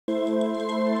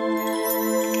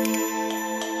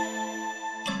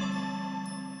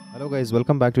Hello guys,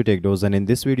 welcome back to TechDose, and in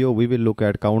this video we will look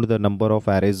at count the number of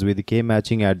arrays with k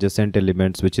matching adjacent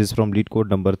elements, which is from Leetcode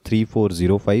number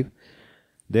 3405.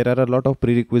 There are a lot of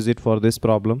prerequisites for this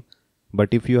problem, but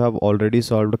if you have already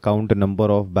solved count number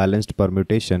of balanced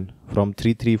permutation from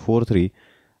 3343,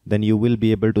 then you will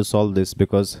be able to solve this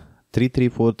because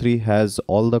 3343 has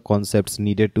all the concepts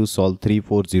needed to solve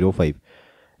 3405,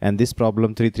 and this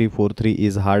problem 3343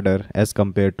 is harder as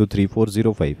compared to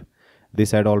 3405.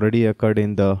 This had already occurred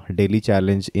in the daily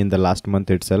challenge in the last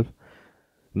month itself.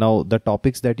 Now the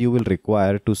topics that you will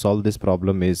require to solve this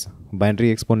problem is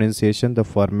binary exponentiation, the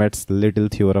Fermat's little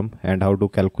theorem, and how to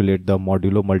calculate the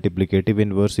modulo multiplicative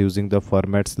inverse using the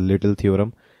Fermat's little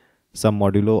theorem, some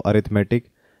modulo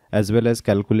arithmetic, as well as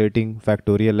calculating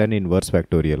factorial and inverse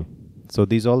factorial. So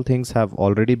these all things have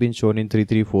already been shown in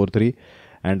 3343,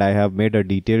 and I have made a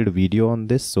detailed video on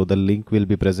this, so the link will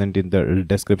be present in the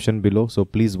description below. So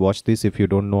please watch this if you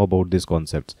don't know about these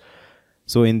concepts.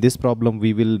 So in this problem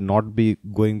we will not be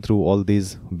going through all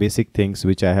these basic things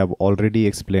which I have already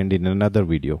explained in another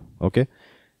video. Okay,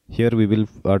 here we will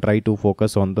try to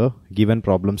focus on the given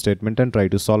problem statement and try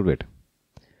to solve it.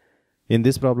 In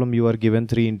this problem you are given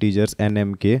three integers n,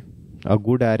 m, k. A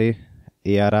good array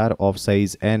ARR of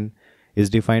size n is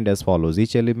defined as follows.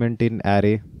 Each element in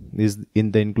array is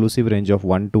in the inclusive range of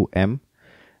 1 to m.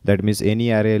 That means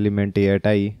any array element a at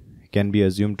I can be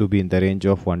assumed to be in the range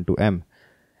of 1 to m.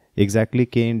 Exactly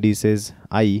k indices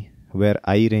I, where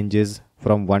I ranges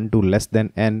from 1 to less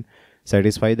than n,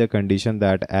 satisfy the condition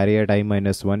that array at I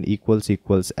minus 1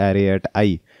 equals array at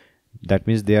I. That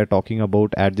means they are talking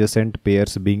about adjacent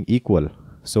pairs being equal.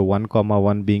 So 1 comma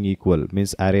 1 being equal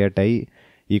means array at I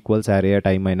equals array at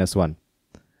I minus 1.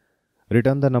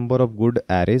 Return the number of good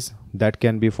arrays that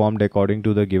can be formed according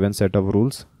to the given set of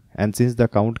rules, and since the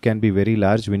count can be very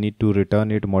large, we need to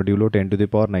return it modulo 10 to the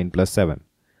power 9 plus 7.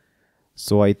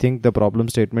 So I think the problem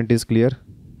statement is clear.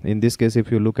 In this case,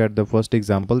 if you look at the first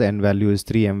example, n value is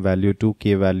 3, m value 2,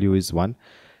 k value is 1.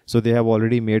 So they have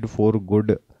already made 4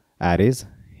 good arrays.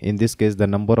 In this case, the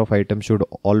number of items should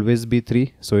always be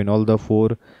 3. So in all the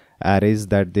 4 arrays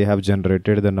that they have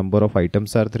generated, the number of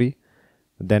items are 3.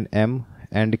 Then m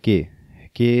and k.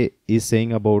 K is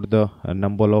saying about the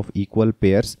number of equal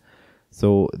pairs.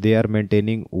 So they are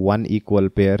maintaining one equal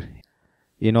pair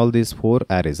in all these 4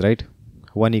 arrays, right?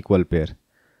 One equal pair.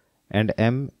 And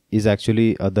m is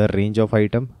actually the range of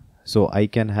item. So I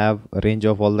can have a range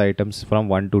of all the items from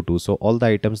 1 to 2. So all the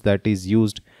items that is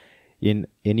used in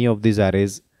any of these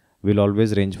arrays will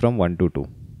always range from 1 to 2.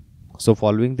 So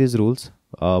following these rules,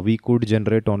 we could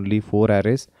generate only 4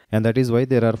 arrays, and that is why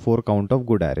there are 4 count of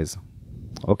good arrays.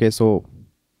 Okay, so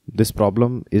this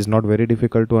problem is not very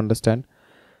difficult to understand.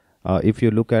 If you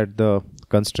look at the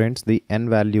constraints, the n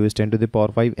value is 10 to the power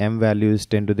 5, m value is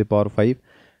 10 to the power 5.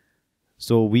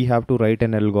 So we have to write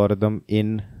an algorithm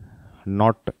in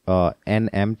not n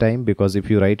m time, because if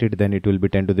you write it then it will be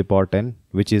 10 to the power 10,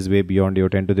 which is way beyond your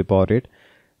 10 to the power 8,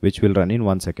 which will run in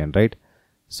 1 second, right?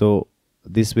 So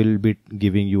this will be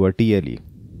giving you a TLE.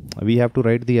 We have to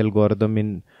write the algorithm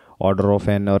in order of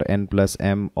n or n plus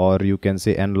m, or you can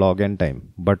say n log n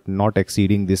time, but not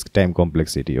exceeding this time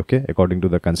complexity, okay, according to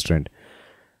the constraint.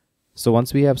 So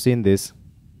once we have seen this,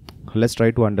 let's try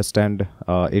to understand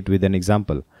it with an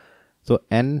example. So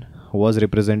n was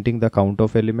representing the count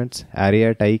of elements, array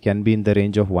at I can be in the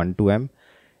range of 1 to m,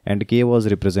 and k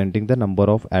was representing the number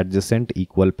of adjacent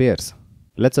equal pairs.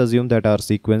 Let's assume that our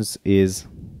sequence is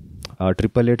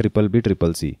AAA, triple B,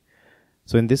 triple C.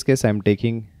 So in this case I am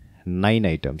taking 9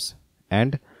 items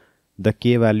and the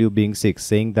k value being 6,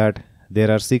 saying that there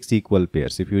are 6 equal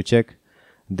pairs. If you check,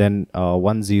 then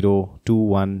 1 0, 2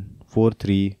 1, 4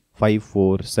 3, 5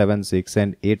 4, 7 6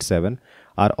 and 8 7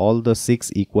 are all the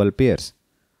 6 equal pairs.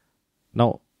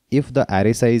 Now if the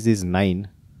array size is 9,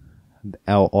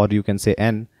 or you can say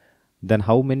n, then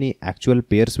how many actual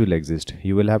pairs will exist?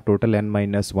 You will have total n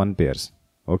minus 1 pairs.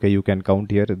 Okay, you can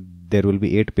count here, there will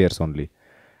be 8 pairs only.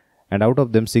 And out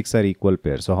of them 6 are equal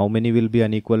pairs. So how many will be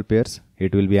unequal pairs?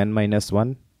 It will be n minus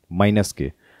 1 minus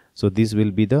k. So this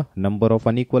will be the number of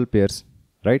unequal pairs,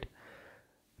 right?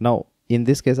 Now in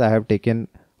this case I have taken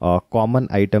common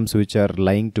items which are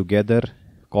lying together,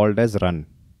 called as run.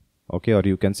 Okay, or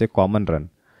you can say common run.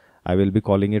 I will be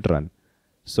calling it run.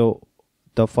 So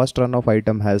the first run of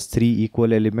item has 3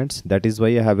 equal elements. That is why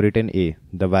I have written a.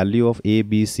 The value of a,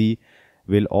 b, c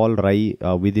will all lie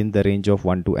within the range of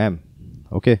 1 to m.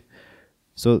 Okay.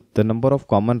 So the number of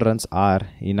common runs are,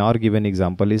 in our given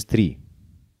example, is 3.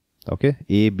 Okay,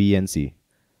 A, B and C.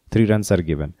 3 runs are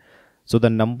given. So the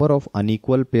number of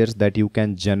unequal pairs that you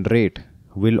can generate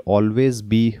will always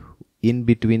be in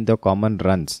between the common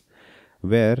runs,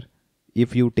 where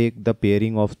if you take the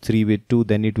pairing of 3 with 2,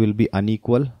 then it will be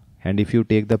unequal, and if you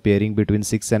take the pairing between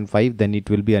 6 and 5, then it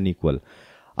will be unequal.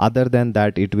 Other than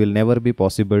that, it will never be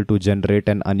possible to generate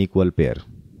an unequal pair.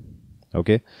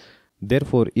 Okay.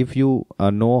 Therefore, if you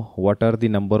know what are the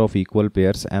number of equal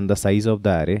pairs and the size of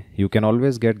the array, you can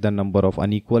always get the number of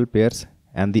unequal pairs,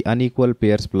 and the unequal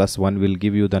pairs plus 1 will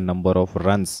give you the number of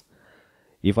runs.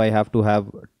 If I have to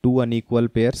have two unequal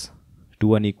pairs,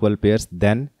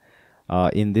 then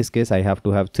in this case I have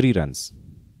to have 3 runs,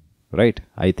 right?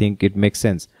 I think it makes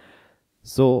sense.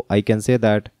 So I can say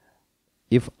that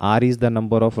if r is the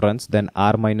number of runs, then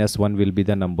r minus 1 will be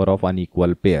the number of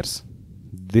unequal pairs.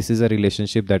 This is a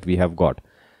relationship that we have got.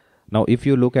 Now if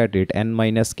you look at it, n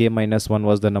minus k minus 1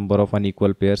 was the number of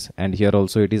unequal pairs, and here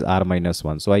also it is r minus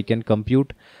 1. So I can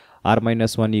compute r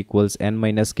minus 1 equals n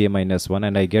minus k minus 1,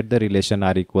 and I get the relation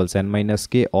r equals n minus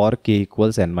k or k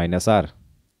equals n minus r.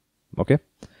 Okay.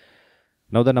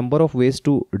 Now the number of ways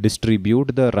to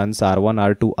distribute the runs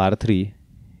r1, r2, r3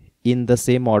 in the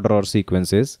same order or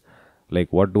sequences,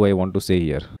 like what do I want to say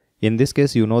here? In this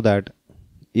case, you know that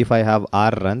if I have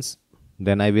r runs,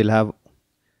 then I will have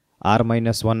r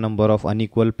minus 1 number of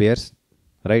unequal pairs,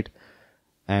 right?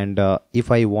 And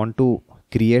if I want to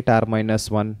create r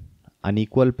minus 1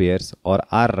 unequal pairs or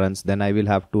r runs, then I will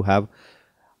have to have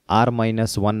r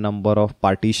minus 1 number of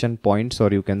partition points,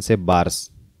 or you can say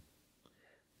bars.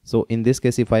 So in this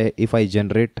case, if I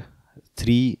generate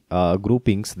 3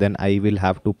 groupings, then I will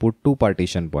have to put 2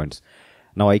 partition points.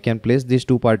 Now I can place these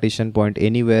 2 partition point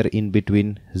anywhere in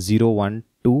between 0, 1,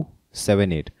 2,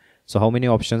 7, 8. So how many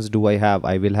options do I have?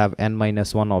 I will have n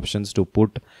minus 1 options to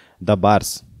put the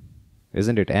bars,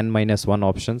 isn't it? N minus 1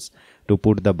 options to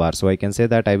put the bars. So I can say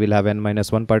that I will have n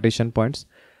minus 1 partition points,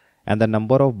 and the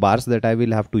number of bars that I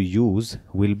will have to use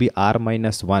will be r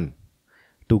minus 1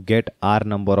 to get r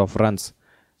number of runs.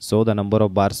 So the number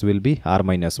of bars will be r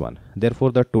minus 1.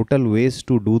 Therefore, the total ways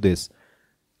to do this,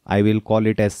 I will call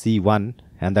it as C1,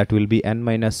 and that will be n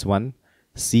minus 1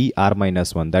 C r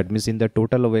minus 1. That means in the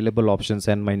total available options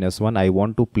n minus 1, I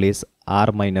want to place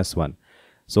r minus 1.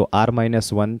 So r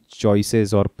minus 1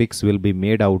 choices or picks will be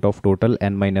made out of total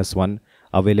n minus 1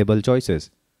 available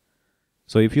choices.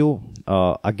 So if you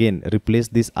again replace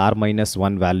this r minus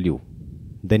 1 value,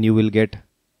 then you will get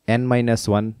n minus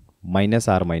 1 minus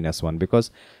r minus 1,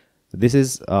 because this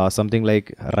is something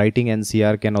like writing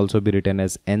NCR can also be written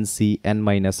as NC n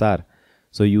minus r.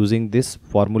 So using this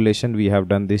formulation, we have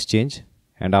done this change,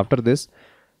 and after this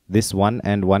 1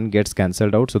 and 1 gets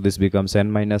cancelled out, so this becomes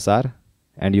n minus r,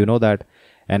 and you know that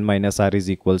n minus r is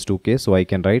equals to k, so I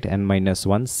can write n minus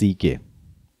 1 ck.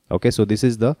 Okay, so this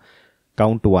is the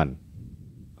count 1.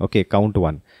 Okay, count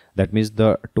 1. That means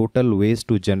the total ways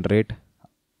to generate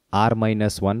r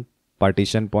minus 1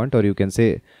 partition point, or you can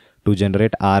say to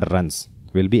generate r runs,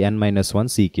 will be n minus 1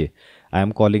 ck. I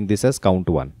am calling this as count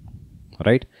 1,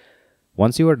 right?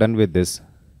 Once you are done with this,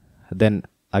 then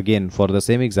again for the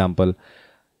same example,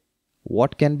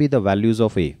 what can be the values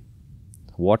of a?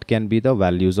 What can be the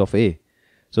values of a?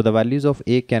 So the values of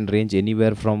a can range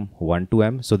anywhere from 1 to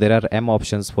m. So there are m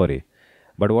options for a.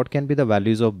 But what can be the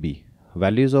values of b?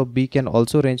 Values of b can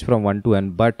also range from 1 to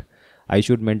n, but I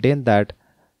should maintain that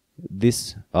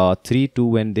this 3, 2,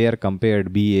 when they are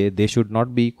compared b, a, they should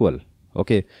not be equal.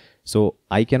 Okay, so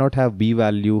I cannot have b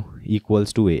value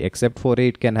equals to a, except for a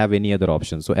it can have any other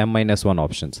option. So m minus 1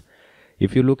 options.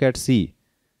 If you look at c,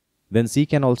 then c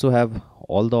can also have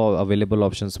all the available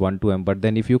options 1 to m, but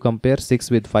then if you compare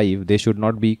 6 with 5, they should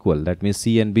not be equal. That means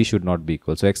c and b should not be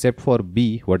equal. So except for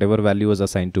b, whatever value was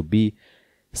assigned to b,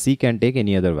 c can take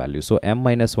any other value. So m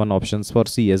minus 1 options for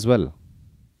c as well.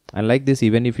 And like this,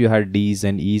 even if you had d's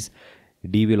and e's,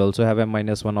 d will also have m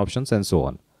minus 1 options, and so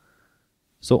on.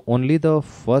 So only the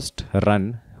first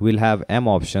run will have m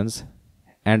options,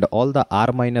 and all the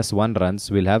r minus 1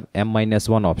 runs will have m minus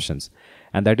 1 options.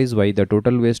 And that is why the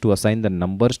total ways to assign the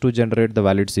numbers to generate the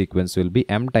valid sequence will be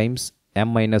m times m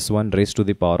minus 1 raised to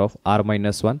the power of r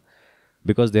minus 1,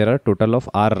 because there are total of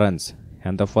r runs,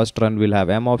 and the first run will have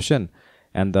m option,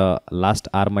 and the last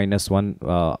r minus 1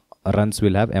 runs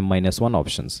will have m minus 1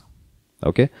 options.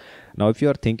 Okay, now if you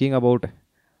are thinking about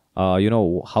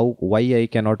why I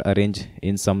cannot arrange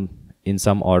in some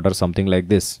order something like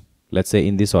this, let's say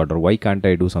in this order, why can't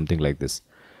I do something like this?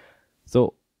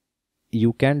 So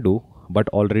you can do, but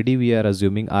already we are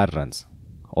assuming r runs.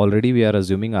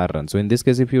 So in this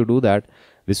case, if you do that,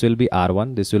 this will be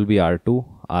r1, this will be r2,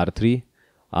 r3,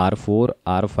 r4,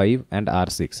 r5 and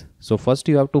r6. So first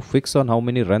you have to fix on how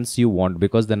many runs you want,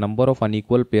 because the number of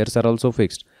unequal pairs are also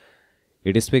fixed.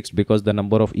 It is fixed because the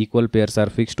number of equal pairs are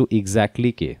fixed to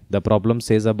exactly k. The problem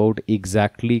says about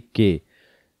exactly k.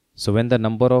 So when the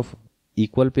number of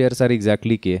equal pairs are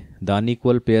exactly k, the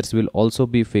unequal pairs will also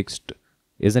be fixed,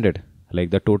 isn't it?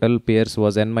 Like the total pairs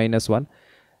was n minus 1,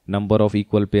 number of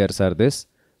equal pairs are this,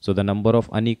 so the number of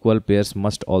unequal pairs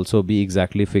must also be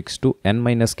exactly fixed to n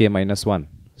minus k minus 1.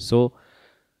 So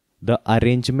the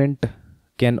arrangement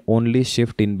can only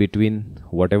shift in between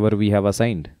whatever we have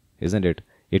assigned, isn't it?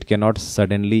 It cannot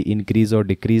suddenly increase or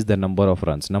decrease the number of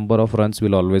runs. Number of runs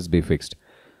will always be fixed.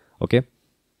 Okay.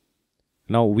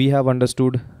 Now we have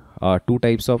understood two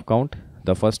types of count.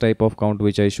 The first type of count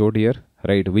which I showed here,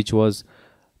 right, which was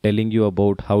telling you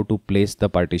about how to place the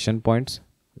partition points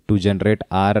to generate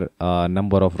our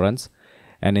number of runs.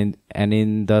 And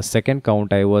in the second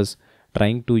count, I was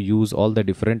trying to use all the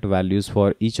different values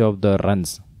for each of the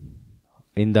runs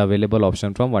in the available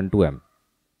option from 1 to m.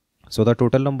 So the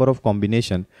total number of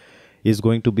combination is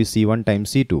going to be C1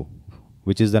 times C2,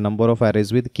 which is the number of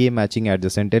arrays with k matching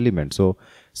adjacent elements. So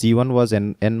C1 was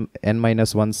n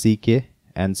minus 1 ck,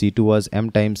 and C2 was m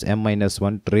times m minus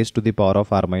 1 raised to the power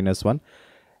of r minus 1,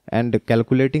 and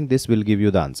calculating this will give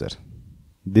you the answer.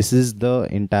 This is the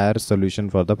entire solution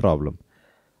for the problem.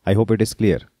 I hope it is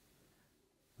clear.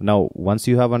 Now once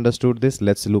you have understood this,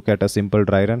 let's look at a simple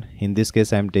dry run. In this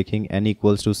case I am taking n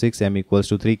equals to 6, m equals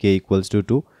to 3, k equals to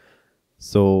 2.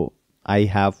 So I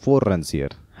have 4 runs here.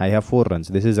 I have 4 runs.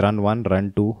 This is run 1,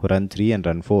 run 2, run 3 and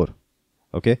run 4.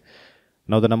 Okay.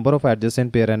 Now the number of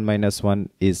adjacent pair n minus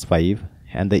 1 is 5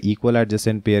 and the equal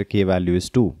adjacent pair k value is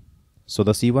 2. So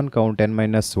the C1 count n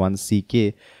minus 1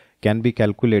 ck can be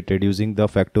calculated using the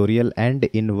factorial and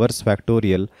inverse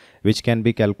factorial, which can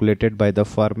be calculated by the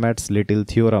fermats little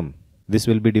theorem. This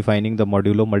will be defining the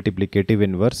modulo multiplicative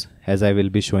inverse, as I will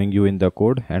be showing you in the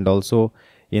code, and also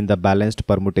in the balanced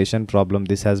permutation problem.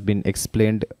 This has been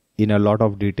explained in a lot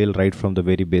of detail right from the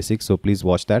very basics, so please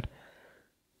watch that.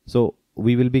 So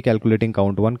we will be calculating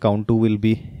count 1. Count 2 will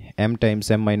be m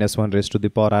times m minus 1 raised to the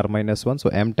power r minus 1. So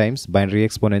m times binary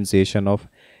exponentiation of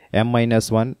m minus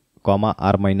 1 comma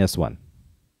r minus 1.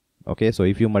 Okay, so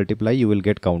if you multiply you will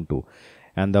get count 2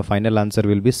 and the final answer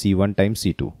will be C1 times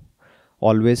C2.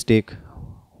 Always take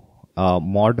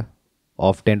mod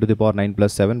of 10 to the power 9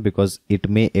 plus 7 because it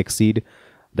may exceed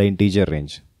the integer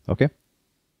range. Okay,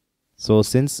 so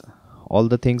since all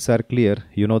the things are clear,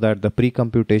 you know that the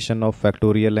pre-computation of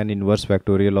factorial and inverse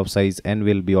factorial of size n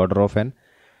will be order of n,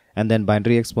 and then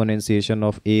binary exponentiation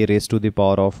of a raised to the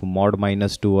power of mod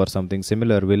minus 2 or something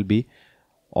similar will be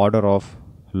order of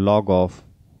log of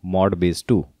mod base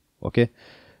 2. Okay,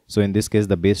 so in this case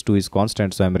the base 2 is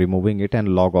constant, so I am removing it, and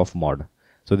log of mod.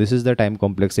 So this is the time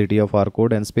complexity of our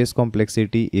code, and space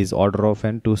complexity is order of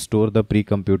n to store the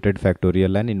pre-computed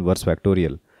factorial and inverse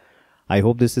factorial. I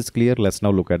hope this is clear. Let's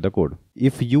now look at the code.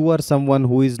 If you are someone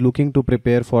who is looking to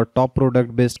prepare for top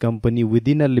product based company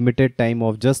within a limited time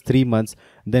of just 3 months,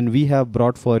 then we have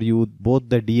brought for you both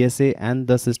the DSA and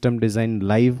the system design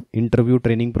live interview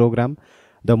training program.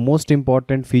 The most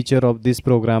important feature of this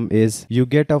program is you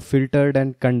get a filtered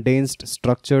and condensed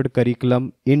structured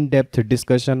curriculum, in-depth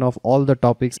discussion of all the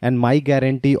topics, and my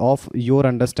guarantee of your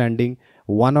understanding,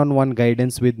 one-on-one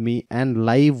guidance with me, and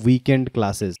live weekend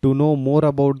classes. To know more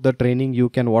about the training, you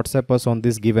can WhatsApp us on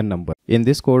this given number. In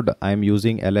this code, I am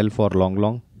using LL for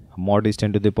long, mod is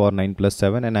 10 to the power 9 plus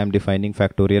 7, and I am defining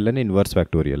factorial and inverse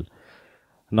factorial.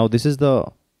 Now this is the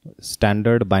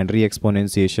standard binary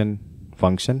exponentiation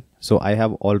function. So I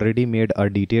have already made a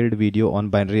detailed video on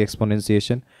binary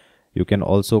exponentiation. You can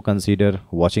also consider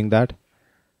watching that.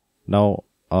 Now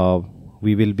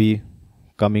we will be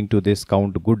coming to this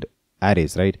count good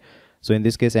arrays, right? So in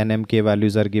this case nmk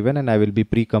values are given and I will be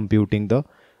pre-computing the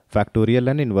factorial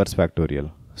and inverse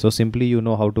factorial. So simply you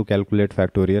know how to calculate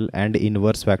factorial and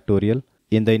inverse factorial.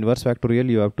 In the inverse factorial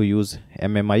you have to use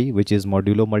MMI, which is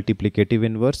modulo multiplicative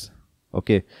inverse.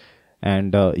 Okay,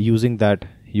 and using that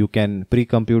you can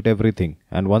pre-compute everything,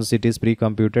 and once it is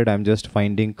pre-computed I'm just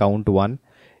finding count 1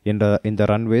 in the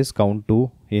run ways, count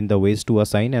 2 in the ways to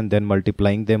assign, and then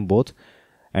multiplying them both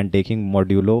and taking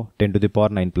modulo 10 to the power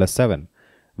 9 plus 7.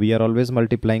 We are always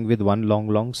multiplying with 1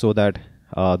 long so that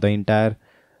the entire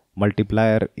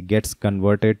multiplier gets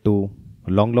converted to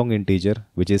long integer,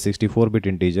 which is 64-bit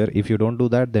integer. If you don't do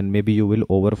that, then maybe you will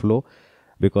overflow,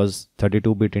 because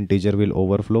 32-bit integer will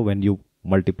overflow when you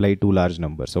multiply two large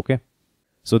numbers. Okay,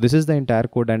 so this is the entire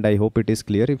code and I hope it is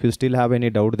clear. If you still have any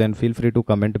doubt, then feel free to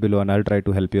comment below and I'll try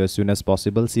to help you as soon as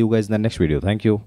possible. See you guys in the next video. Thank you.